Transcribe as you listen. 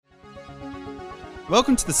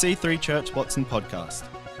Welcome to the C3 Church Watson podcast.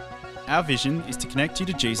 Our vision is to connect you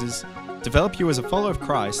to Jesus, develop you as a follower of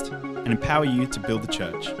Christ, and empower you to build the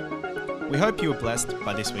church. We hope you are blessed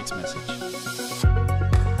by this week's message.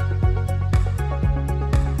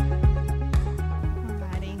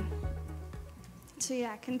 Alrighty. So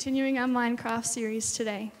continuing our Minecraft series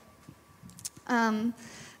today. And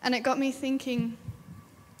it got me thinking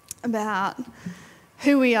about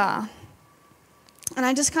who we are. And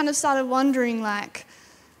I just kind of started wondering,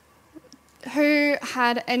 who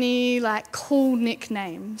had any, cool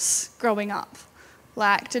nicknames growing up?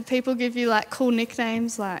 Did people give you, cool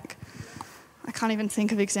nicknames? I can't even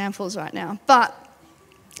think of examples right now. But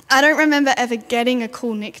I don't remember ever getting a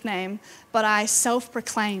cool nickname, but I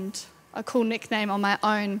self-proclaimed a cool nickname on my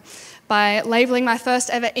own by labeling my first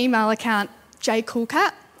ever email account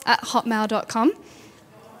jcoolcat@hotmail.com.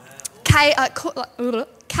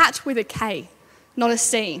 Cat with a K. Not a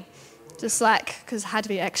C, just because it had to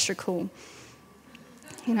be extra cool.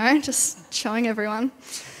 Just showing everyone.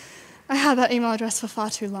 I had that email address for far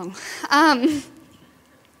too long.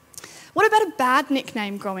 What about a bad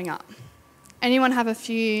nickname growing up? Anyone have a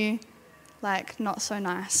few, not so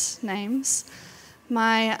nice names?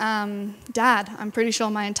 My dad, I'm pretty sure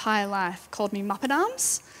my entire life, called me Muppet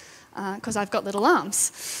Arms, because I've got little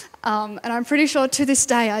arms. And I'm pretty sure to this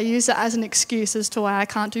day I use it as an excuse as to why I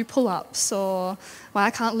can't do pull-ups or why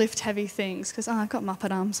I can't lift heavy things, because I've got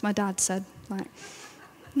Muppet arms, my dad said,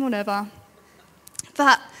 whatever.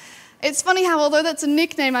 But it's funny how, although that's a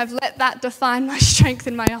nickname, I've let that define my strength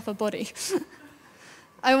in my upper body.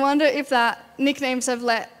 I wonder if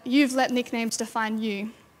you've let nicknames define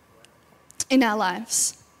you in our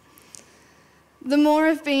lives. The more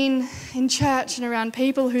I've been in church and around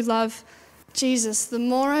people who love Jesus, the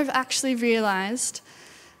more I've actually realised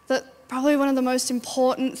that probably one of the most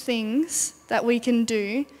important things that we can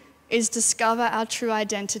do is discover our true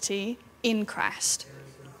identity in Christ.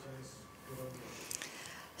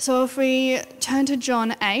 So if we turn to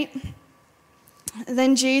John 8,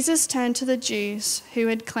 then Jesus turned to the Jews who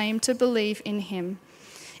had claimed to believe in him.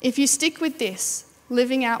 If you stick with this,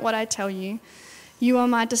 living out what I tell you, you are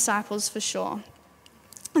my disciples for sure.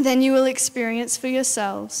 Then you will experience for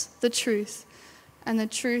yourselves the truth, and the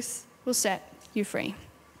truth will set you free.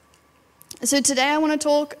 So today I want to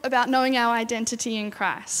talk about knowing our identity in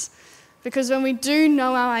Christ. Because when we do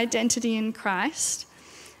know our identity in Christ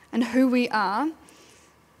and who we are,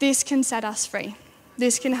 this can set us free.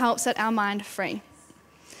 This can help set our mind free.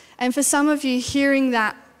 And for some of you hearing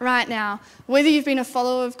that right now, whether you've been a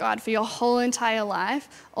follower of God for your whole entire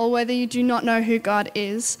life or whether you do not know who God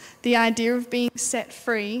is, the idea of being set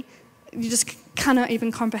free, you just cannot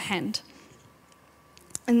even comprehend.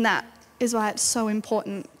 And that is why it's so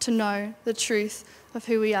important to know the truth of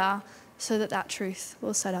who we are so that that truth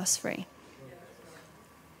will set us free.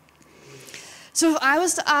 So if I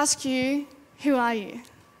was to ask you, who are you?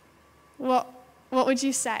 What would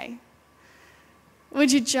you say?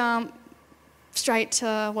 Would you jump straight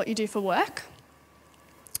to what you do for work?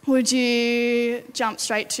 Would you jump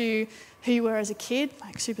straight to who you were as a kid,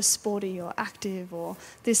 super sporty or active or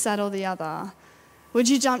this, that or the other? Would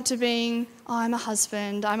you jump to being, I'm a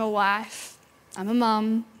husband, I'm a wife, I'm a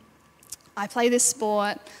mum, I play this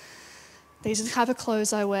sport, these are the type of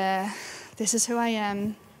clothes I wear, this is who I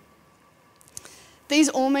am? These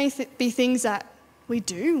all may be things that we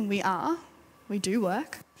do, we do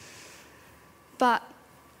work. But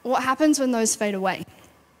what happens when those fade away?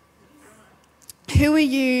 Who are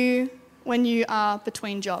you when you are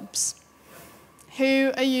between jobs?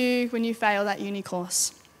 Who are you when you fail that uni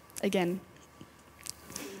course again?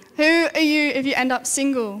 Who are you if you end up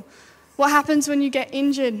single? What happens when you get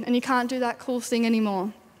injured and you can't do that cool thing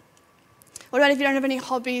anymore? What about if you don't have any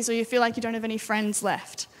hobbies or you feel like you don't have any friends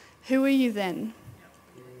left? Who are you then?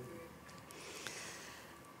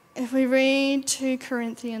 If we read 2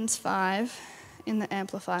 Corinthians 5 in the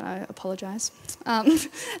Amplified, I apologise.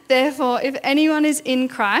 Therefore, if anyone is in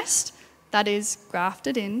Christ, that is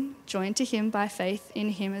grafted in, joined to him by faith in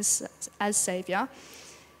him as Saviour,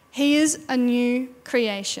 he is a new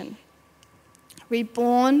creation,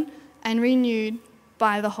 reborn and renewed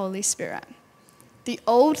by the Holy Spirit. The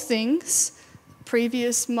old things,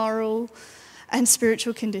 previous moral and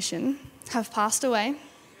spiritual condition, have passed away.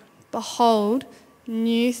 Behold,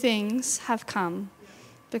 new things have come,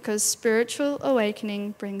 because spiritual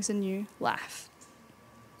awakening brings a new life.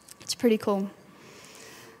 It's pretty cool.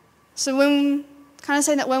 So when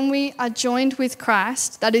we are joined with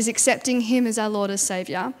Christ, that is accepting him as our Lord and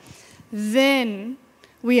Saviour, then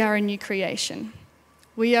we are a new creation.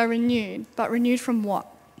 We are renewed, but renewed from what?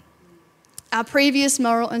 Our previous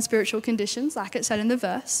moral and spiritual conditions, like it said in the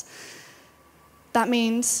verse, That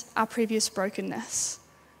means our previous brokenness,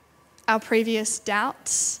 our previous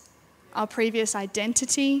doubts, our previous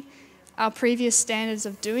identity, our previous standards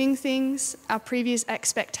of doing things, our previous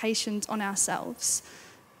expectations on ourselves.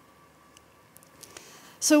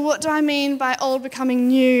 So what do I mean by old becoming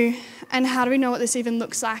new, and how do we know what this even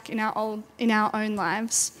looks like in our own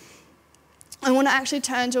lives? I want to actually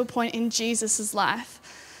turn to a point in Jesus' life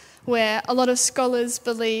where a lot of scholars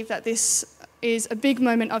believe that this is a big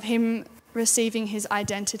moment of him receiving his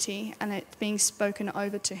identity and it being spoken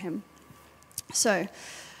over to him. So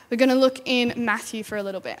we're going to look in Matthew for a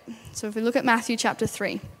little bit. So if we look at Matthew chapter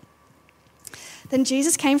 3. Then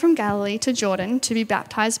Jesus came from Galilee to Jordan to be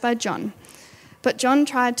baptized by John. But John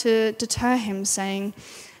tried to deter him, saying,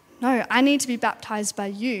 "No, I need to be baptized by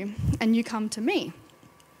you, and you come to me."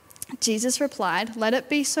 Jesus replied, "Let it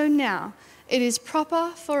be so now. It is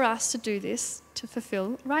proper for us to do this to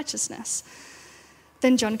fulfill righteousness."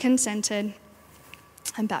 Then John consented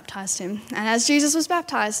and baptized him. And as Jesus was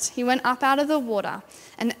baptized, he went up out of the water.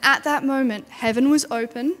 And at that moment, heaven was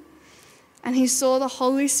open, and he saw the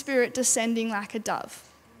Holy Spirit descending like a dove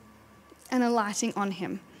and alighting on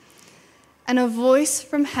him. And a voice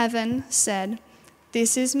from heaven said,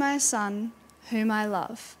 "This is my Son, whom I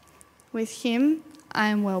love. With him I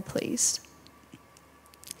am well pleased."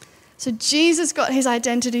 So Jesus got his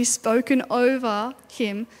identity spoken over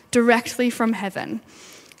him directly from heaven,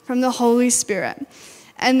 from the Holy Spirit.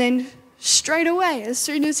 And then straight away, as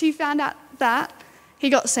soon as he found out that, he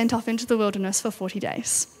got sent off into the wilderness for 40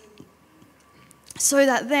 days. So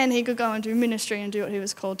that then he could go and do ministry and do what he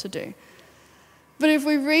was called to do. But if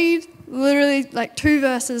we read literally like 2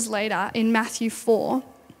 verses later in Matthew 4,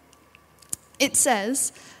 it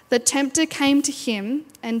says, "The tempter came to him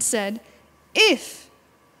and said, 'If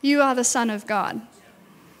you are the Son of God,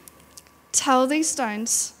 tell these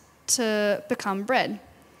stones to become bread.'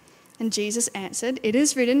 And Jesus answered, 'It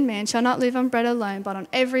is written, man shall not live on bread alone, but on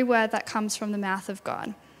every word that comes from the mouth of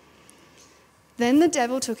God.' Then the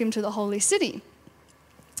devil took him to the holy city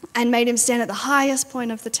and made him stand at the highest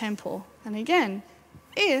point of the temple. And again,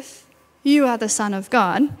 'If you are the Son of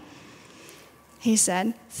God,' he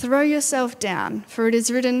said, 'throw yourself down, for it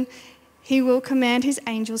is written, he will command his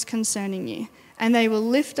angels concerning you, and they will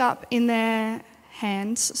lift up in their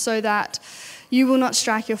hands so that you will not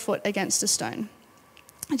strike your foot against a stone.'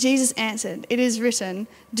 Jesus answered, 'It is written,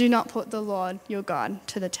 do not put the Lord your God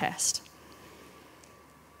to the test.'"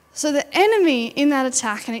 So the enemy in that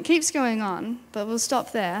attack, and it keeps going on, but we'll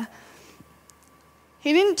stop there,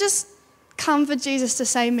 he didn't just come for Jesus to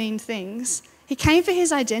say mean things. He came for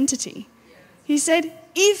his identity. He said,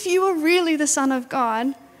 "If you are really the Son of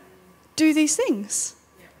God, do these things."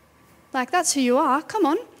 Like, that's who you are. Come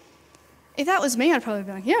on. If that was me, I'd probably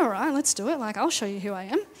be like, "Yeah, all right, let's do it. Like, I'll show you who I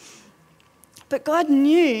am." But God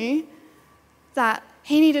knew that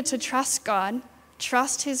he needed to trust God,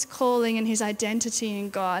 trust his calling and his identity in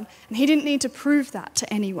God, and he didn't need to prove that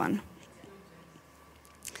to anyone.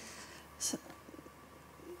 So,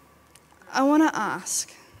 I want to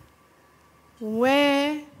ask,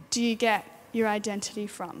 where do you get your identity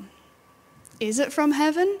from? Is it from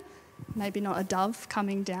heaven? Maybe not a dove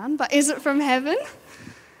coming down, but is it from heaven?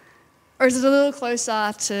 Or is it a little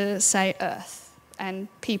closer to, say, earth and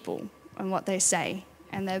people and what they say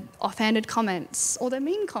and their offhanded comments or their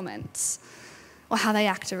mean comments or how they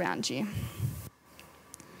act around you?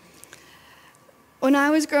 When I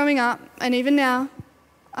was growing up, and even now,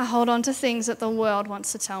 I hold on to things that the world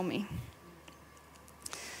wants to tell me.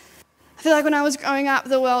 I feel like when I was growing up,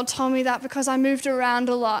 the world told me that because I moved around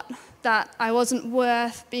a lot, that I wasn't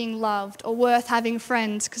worth being loved or worth having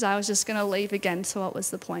friends because I was just going to leave again, so what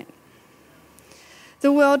was the point?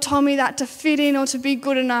 The world told me that to fit in or to be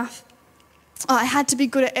good enough, I had to be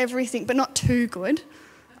good at everything, but not too good.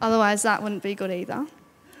 Otherwise, that wouldn't be good either.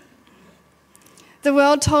 The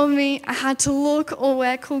world told me I had to look or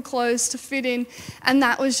wear cool clothes to fit in, and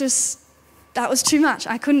that was too much.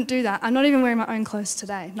 I couldn't do that. I'm not even wearing my own clothes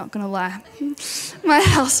today, not going to lie. My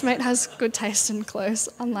housemate has good taste in clothes,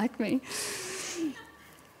 unlike me.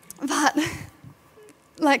 But,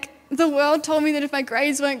 the world told me that if my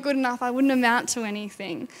grades weren't good enough, I wouldn't amount to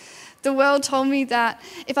anything. The world told me that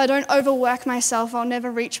if I don't overwork myself, I'll never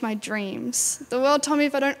reach my dreams. The world told me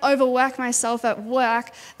if I don't overwork myself at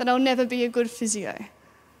work, that I'll never be a good physio.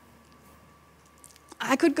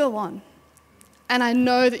 I could go on. And I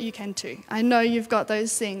know that you can too. I know you've got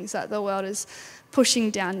those things that the world is pushing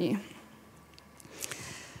down you.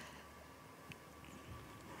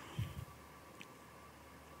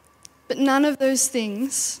 But none of those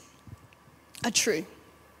things are true.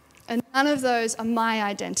 And none of those are my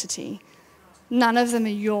identity. None of them are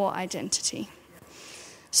your identity.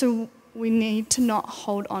 So we need to not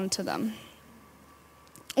hold on to them.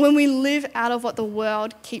 When we live out of what the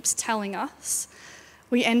world keeps telling us,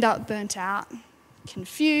 we end up burnt out,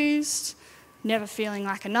 confused, never feeling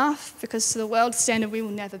like enough, because to the world's standard, we will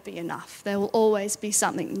never be enough. There will always be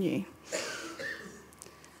something new.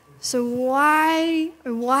 So why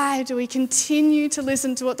do we continue to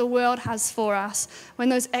listen to what the world has for us when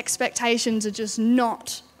those expectations are just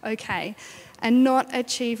not okay and not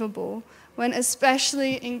achievable? When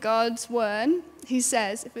especially in God's word, he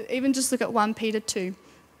says, if we even just look at 1 Peter 2,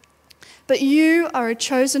 but you are a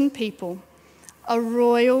chosen people, a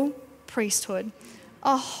royal priesthood,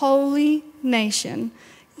 a holy nation,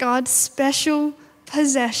 God's special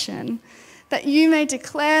possession, that you may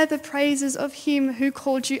declare the praises of him who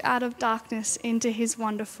called you out of darkness into his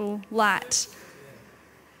wonderful light.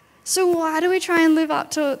 So why do we try and live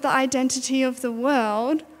up to the identity of the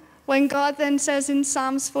world when God then says in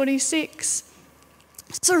Psalms 46,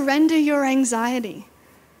 surrender your anxiety,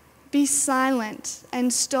 be silent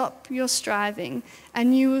and stop your striving,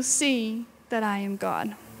 and you will see that I am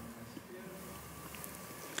God.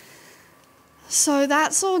 So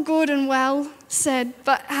that's all good and well said,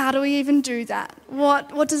 but how do we even do that?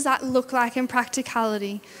 What does that look like in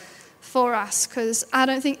practicality for us? Because I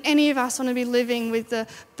don't think any of us want to be living with the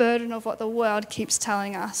burden of what the world keeps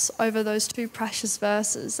telling us over those two precious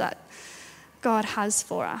verses that God has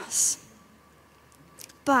for us.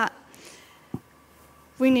 But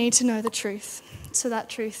we need to know the truth, so that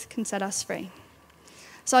truth can set us free.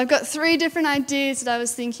 So I've got 3 different ideas that I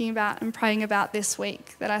was thinking about and praying about this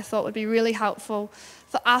week that I thought would be really helpful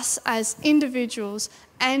for us as individuals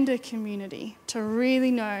and a community to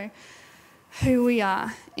really know who we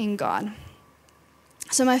are in God.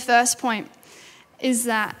 So my first point is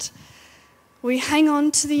that we hang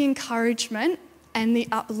on to the encouragement and the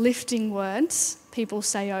uplifting words people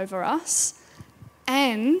say over us,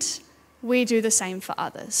 and we do the same for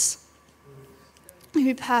others. We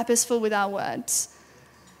be purposeful with our words.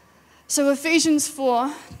 So Ephesians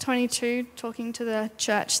 4:22, talking to the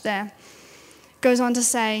church there, goes on to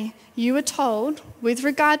say, you were told, with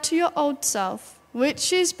regard to your old self,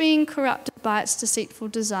 which is being corrupted by its deceitful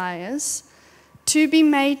desires, to be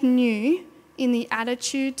made new in the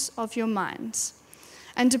attitudes of your minds,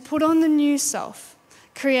 and to put on the new self,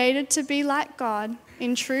 created to be like God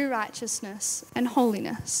in true righteousness and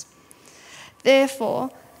holiness.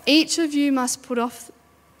 Therefore, each of you must put off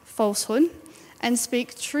falsehood and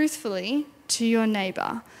speak truthfully to your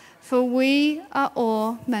neighbour, for we are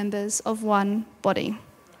all members of one body.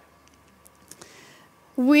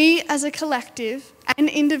 We as a collective and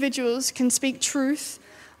individuals can speak truth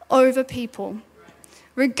over people,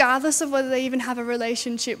 regardless of whether they even have a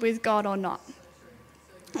relationship with God or not.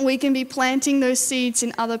 We can be planting those seeds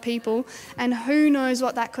in other people, and who knows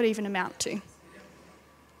what that could even amount to.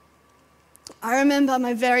 I remember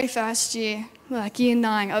my very first year, like year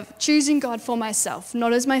 9, of choosing God for myself,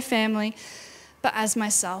 not as my family, but as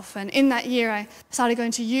myself. And in that year, I started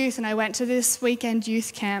going to youth, and I went to this weekend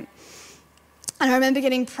youth camp. And I remember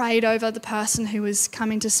getting prayed over the person who was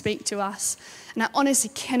coming to speak to us. And I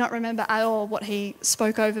honestly cannot remember at all what he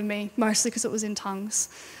spoke over me, mostly because it was in tongues.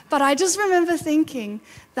 But I just remember thinking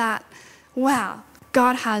that, wow,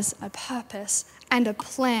 God has a purpose and a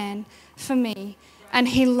plan for me, and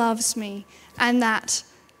he loves me, and that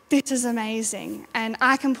this is amazing, and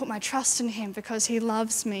I can put my trust in him because he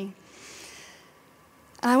loves me.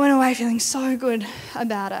 And I went away feeling so good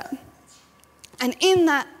about it. And in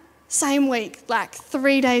that same week, like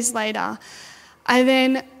 3 days later, I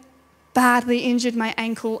then badly injured my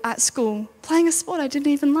ankle at school, playing a sport I didn't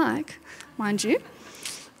even like, mind you.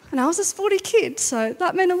 And I was a sporty kid, so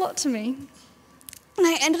that meant a lot to me. And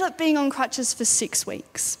I ended up being on crutches for 6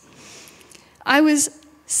 weeks. I was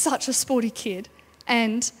such a sporty kid,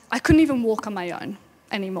 and I couldn't even walk on my own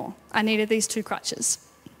anymore. I needed these 2 crutches.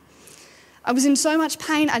 I was in so much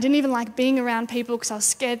pain, I didn't even like being around people because I was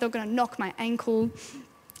scared they were going to knock my ankle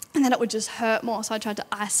and then it would just hurt more, so I tried to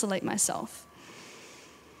isolate myself.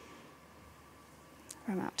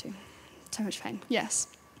 Where am I up to? So much pain, yes.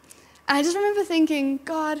 And I just remember thinking,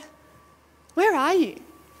 God, where are you?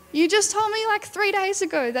 You just told me like 3 days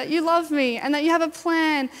ago that you love me and that you have a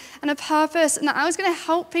plan and a purpose and that I was going to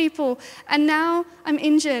help people, and now I'm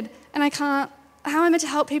injured and I can't, how am I meant to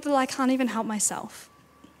help people I can't even help myself?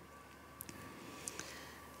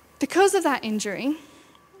 Because of that injury,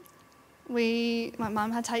 my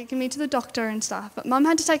mum had taken me to the doctor and stuff, but mum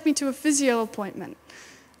had to take me to a physio appointment.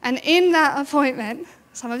 And in that appointment,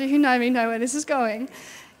 some of you who know me know where this is going,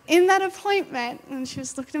 in that appointment, and she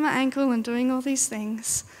was looking at my ankle and doing all these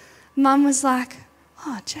things, mum was like,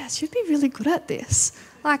 oh, Jess, you'd be really good at this.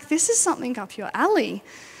 Like, this is something up your alley.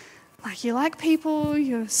 Like, you like people,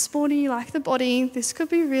 you're sporty, you like the body, this could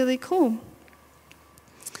be really cool.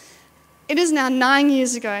 It is now 9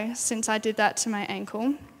 years ago since I did that to my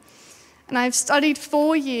ankle, and I've studied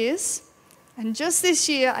 4 years, and just this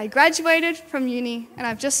year I graduated from uni and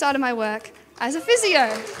I've just started my work as a physio.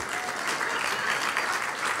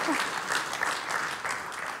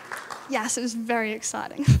 Yes, it was very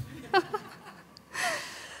exciting. But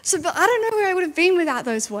I don't know where I would have been without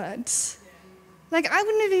those words. Like, I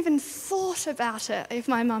wouldn't have even thought about it if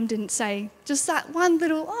my mum didn't say just that one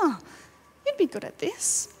little, oh, you'd be good at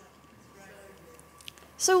this.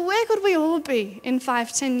 So where could we all be in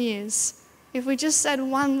 5-10 years if we just said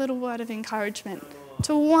one little word of encouragement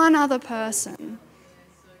to one other person?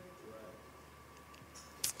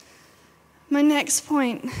 My next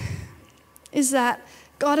point is that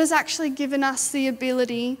God has actually given us the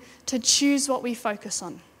ability to choose what we focus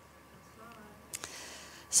on.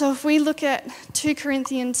 So if we look at 2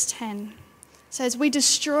 Corinthians 10, it says, we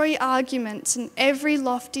destroy arguments and every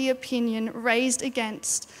lofty opinion raised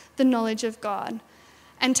against the knowledge of God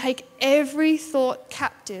and take every thought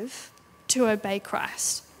captive to obey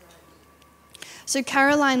Christ. So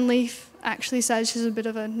Caroline Leaf actually says, she's a bit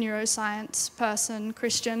of a neuroscience person,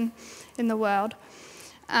 Christian in the world.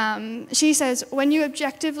 She says, when you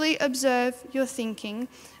objectively observe your thinking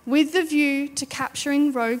with the view to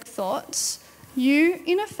capturing rogue thoughts, you,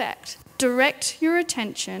 in effect, direct your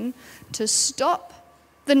attention to stop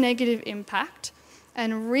the negative impact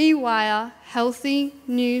and rewire healthy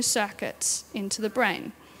new circuits into the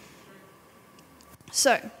brain.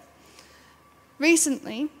 So,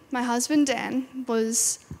 recently, my husband Dan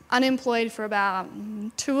was unemployed for about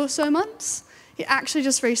 2 or so months. He actually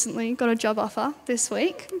just recently got a job offer this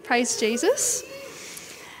week. Praise Jesus.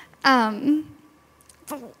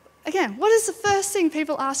 But again, what is the first thing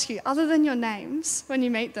people ask you other than your names when you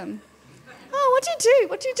meet them? Oh, what do you do?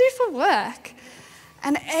 What do you do for work?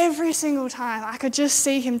 And every single time I could just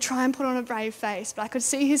see him try and put on a brave face, but I could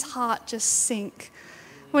see his heart just sink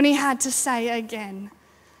when he had to say again,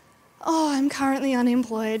 oh, I'm currently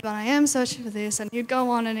unemployed, but I am searching for this. And he'd go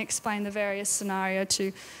on and explain the various scenario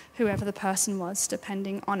to whoever the person was,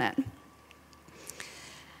 depending on it.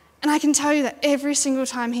 And I can tell you that every single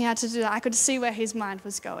time he had to do that, I could see where his mind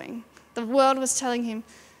was going. The world was telling him,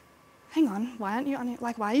 hang on, why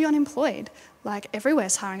are you unemployed? Like,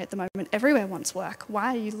 everywhere's hiring at the moment. Everywhere wants work.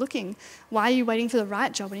 Why are you looking? Why are you waiting for the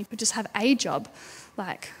right job when you could just have a job?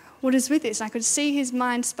 Like, what is with this? And I could see his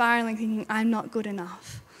mind spiraling, thinking, I'm not good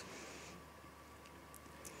enough.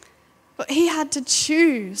 But he had to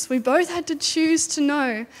choose. We both had to choose to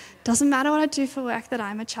know, doesn't matter what I do for work, that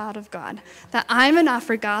I'm a child of God, that I'm enough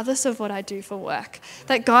regardless of what I do for work,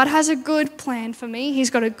 that God has a good plan for me.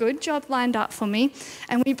 He's got a good job lined up for me.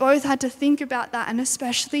 And we both had to think about that, and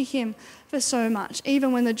especially him, for so much,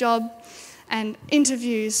 even when the job and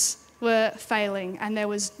interviews were failing and there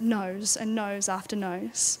was no's and no's after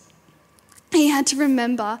no's. He had to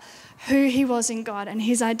remember who he was in God and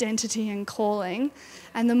his identity and calling.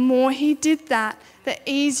 And the more he did that, the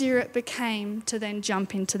easier it became to then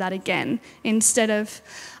jump into that again, instead of,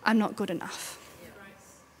 I'm not good enough.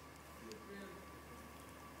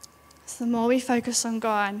 So the more we focus on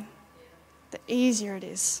God, the easier it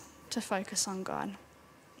is to focus on God.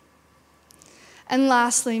 And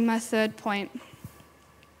lastly, my third point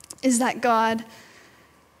is that God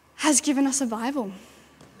has given us a Bible.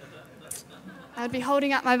 I would be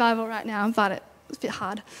holding up my Bible right now, but it's a bit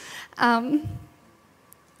hard.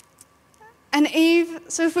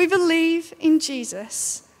 So if we believe in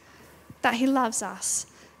Jesus, that he loves us,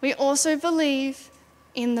 we also believe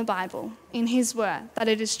in the Bible, in his word, that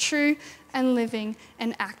it is true and living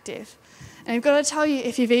and active. And I've got to tell you,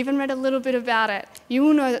 if you've even read a little bit about it, you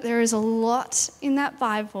will know that there is a lot in that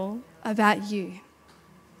Bible about you.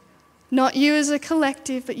 Not you as a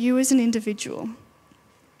collective, but you as an individual.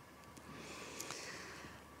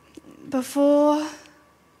 Before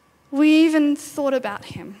we even thought about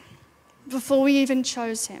him, before we even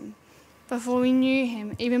chose him, before we knew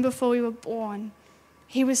him, even before we were born,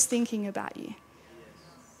 he was thinking about you,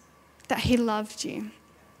 that he loved you.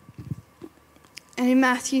 And in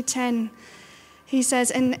Matthew 10, he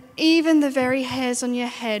says, and even the very hairs on your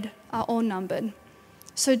head are all numbered,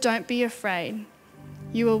 so don't be afraid.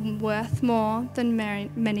 You are worth more than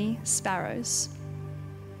many sparrows.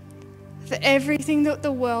 For everything that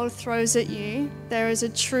the world throws at you, there is a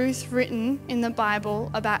truth written in the Bible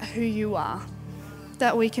about who you are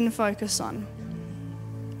that we can focus on.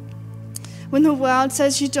 When the world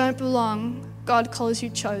says you don't belong, God calls you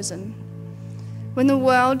chosen. When the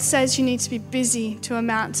world says you need to be busy to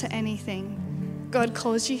amount to anything, God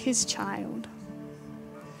calls you his child.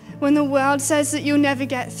 When the world says that you'll never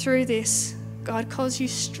get through this, God calls you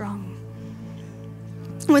strong.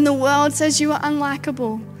 When the world says you are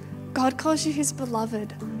unlikable, God calls you his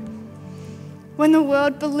beloved. When the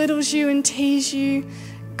world belittles you and teases you,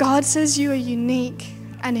 God says you are unique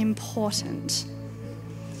and important.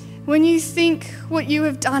 When you think what you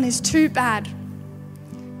have done is too bad,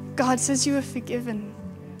 God says you are forgiven.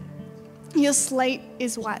 Your slate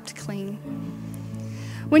is wiped clean.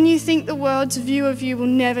 When you think the world's view of you will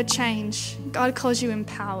never change, God calls you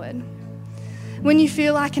empowered. When you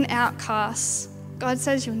feel like an outcast, God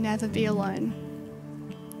says you'll never be alone.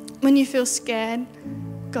 When you feel scared,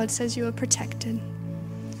 God says you are protected.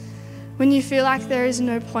 When you feel like there is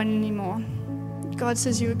no point anymore, God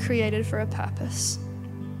says you were created for a purpose.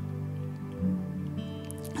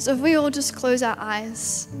 So if we all just close our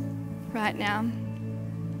eyes right now.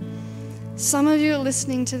 Some of you are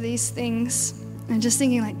listening to these things and just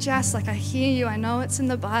thinking like, Jess, like I hear you, I know it's in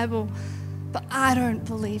the Bible, but I don't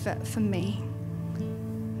believe it for me.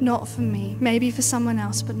 Not for me. Maybe for someone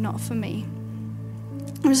else, but not for me.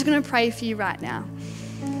 I'm just going to pray for you right now.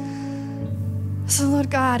 So Lord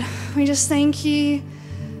God, we just thank you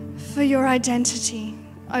for your identity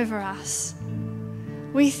over us.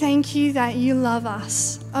 We thank you that you love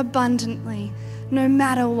us abundantly, no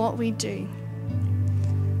matter what we do.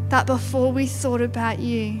 That before we thought about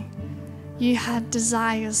you, you had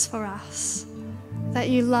desires for us, that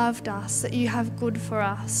you loved us, that you have good for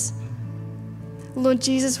us. Lord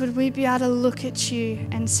Jesus, would we be able to look at you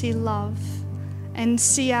and see love and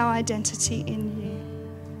see our identity in you?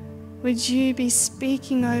 Would you be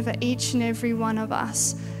speaking over each and every one of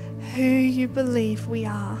us who you believe we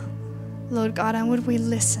are, Lord God, and would we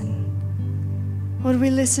listen? Would we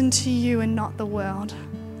listen to you and not the world?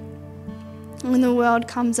 When the world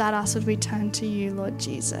comes at us, would we turn to you, Lord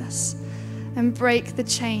Jesus, and break the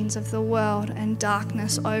chains of the world and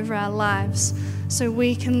darkness over our lives so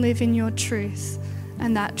we can live in your truth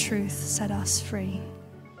and that truth set us free.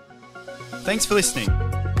 Thanks for listening.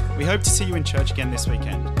 We hope to see you in church again this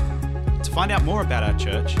weekend. To find out more about our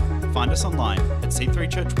church, find us online at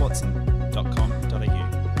c3churchwatson.com.